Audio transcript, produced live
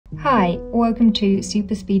Hi, welcome to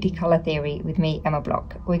Super Speedy Colour Theory with me, Emma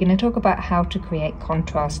Block. We're going to talk about how to create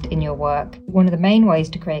contrast in your work. One of the main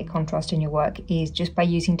ways to create contrast in your work is just by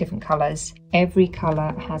using different colours. Every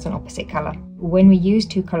colour has an opposite colour. When we use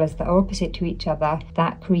two colours that are opposite to each other,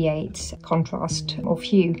 that creates contrast of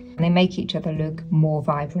hue, and they make each other look more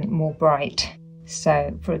vibrant, more bright.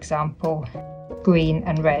 So, for example, green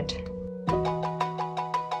and red.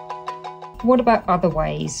 What about other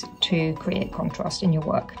ways to create contrast in your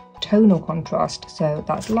work? Tonal contrast, so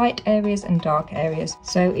that's light areas and dark areas.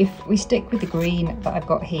 So if we stick with the green that I've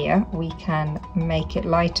got here, we can make it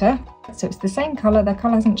lighter. So it's the same colour, the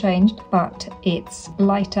colour hasn't changed, but it's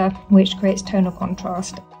lighter, which creates tonal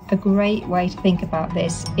contrast. A great way to think about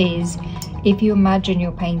this is if you imagine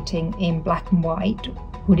you're painting in black and white,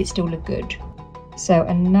 would it still look good? So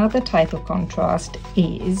another type of contrast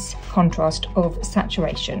is contrast of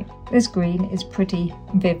saturation. This green is pretty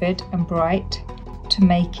vivid and bright. To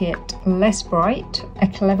make it less bright, a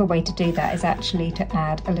clever way to do that is actually to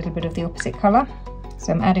add a little bit of the opposite colour.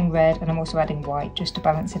 So I'm adding red and I'm also adding white just to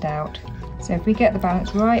balance it out. So if we get the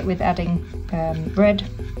balance right with adding red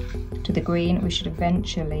to the green, we should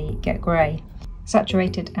eventually get grey.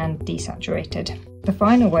 Saturated and desaturated. The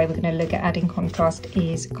final way we're going to look at adding contrast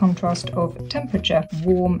is contrast of temperature,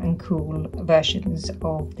 warm and cool versions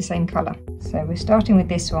of the same colour. So we're starting with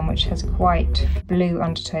this one, which has quite blue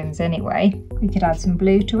undertones anyway. We could add some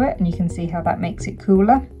blue to it and you can see how that makes it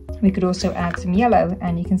cooler. We could also add some yellow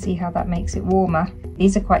and you can see how that makes it warmer.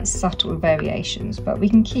 These are quite subtle variations, but we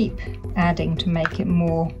can keep adding to make it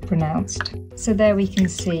more pronounced. So there we can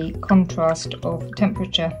see contrast of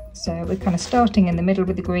temperature. So we're kind of starting in the middle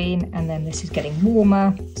with the green, and then this is getting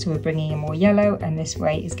warmer, so we're bringing in more yellow, and this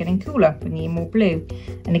way is getting cooler, bringing in more blue.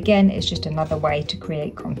 And again, it's just another way to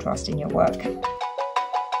create contrast in your work.